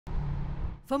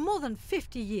For more than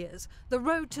 50 years, the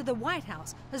road to the White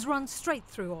House has run straight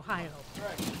through Ohio.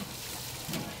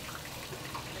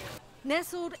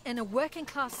 Nestled in a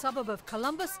working-class suburb of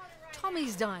Columbus,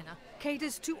 Tommy's Diner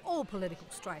caters to all political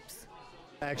stripes.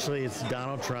 Actually, it's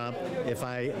Donald Trump.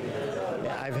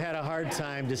 I've had a hard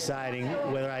time deciding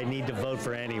whether I need to vote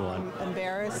for anyone. I'm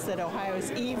embarrassed that Ohio's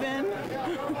even,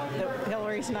 that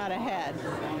Hillary's not ahead.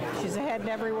 She's ahead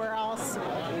everywhere else.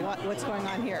 What's going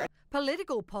on here?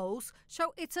 Political polls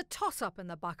show it's a toss-up in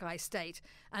the Buckeye State,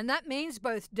 and that means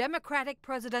both Democratic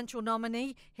presidential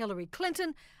nominee Hillary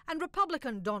Clinton and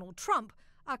Republican Donald Trump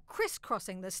are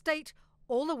crisscrossing the state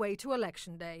all the way to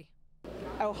Election Day.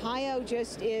 Ohio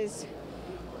just is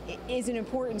an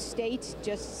important state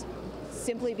just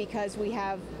simply because we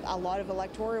have a lot of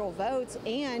electoral votes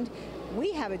and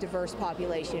we have a diverse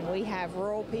population. We have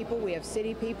rural people, we have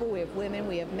city people, we have women,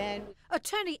 we have men.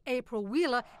 Attorney April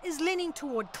Wheeler is leaning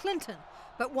toward Clinton,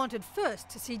 but wanted first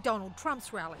to see Donald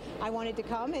Trump's rally. I wanted to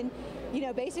come and,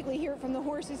 basically hear it from the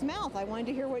horse's mouth. I wanted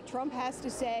to hear what Trump has to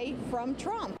say from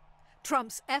Trump.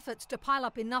 Trump's efforts to pile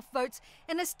up enough votes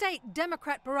in a state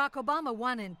Democrat Barack Obama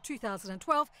won in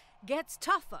 2012 gets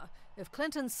tougher if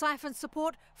Clinton siphons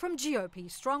support from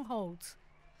GOP strongholds.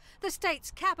 The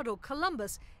state's capital,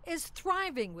 Columbus, is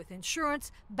thriving with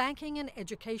insurance, banking and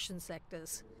education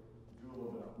sectors.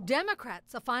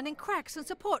 Democrats are finding cracks in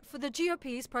support for the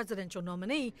GOP's presidential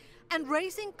nominee and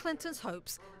raising Clinton's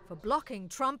hopes for blocking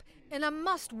Trump in a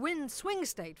must-win swing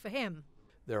state for him.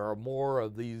 There are more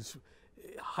of these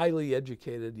highly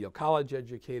educated,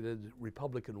 college-educated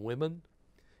Republican women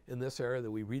in this area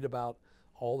that we read about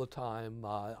all the time.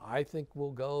 I think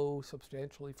will go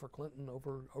substantially for Clinton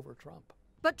over Trump.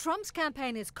 But Trump's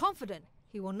campaign is confident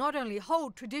he will not only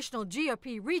hold traditional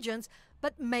GOP regions,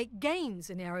 but make gains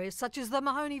in areas such as the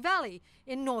Mahoney Valley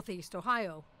in northeast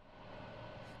Ohio.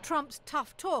 Trump's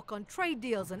tough talk on trade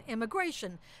deals and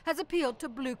immigration has appealed to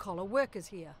blue-collar workers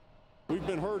here. We've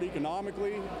been hurt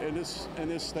economically in this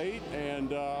state,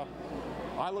 and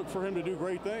I look for him to do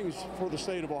great things for the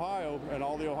state of Ohio and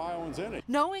all the Ohioans in it.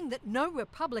 Knowing that no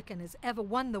Republican has ever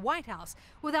won the White House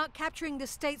without capturing the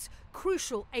state's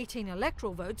crucial 18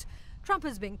 electoral votes, Trump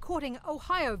has been courting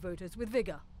Ohio voters with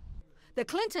vigor. The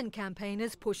Clinton campaign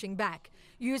is pushing back,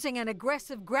 using an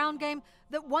aggressive ground game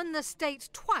that won the state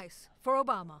twice for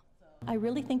Obama. I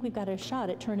really think we've got a shot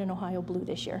at turning Ohio blue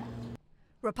this year.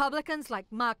 Republicans like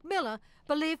Mark Miller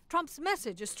believe Trump's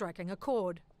message is striking a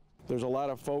chord. There's a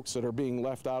lot of folks that are being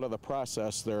left out of the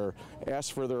process. They're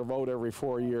asked for their vote every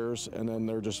 4 years, and then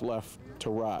they're just left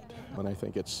to rot. And I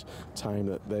think it's time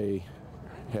that they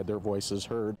had their voices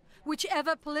heard.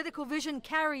 Whichever political vision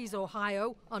carries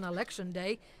Ohio on Election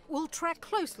Day will track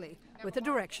closely with the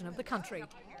direction of the country.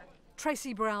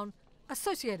 Tracy Brown,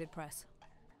 Associated Press.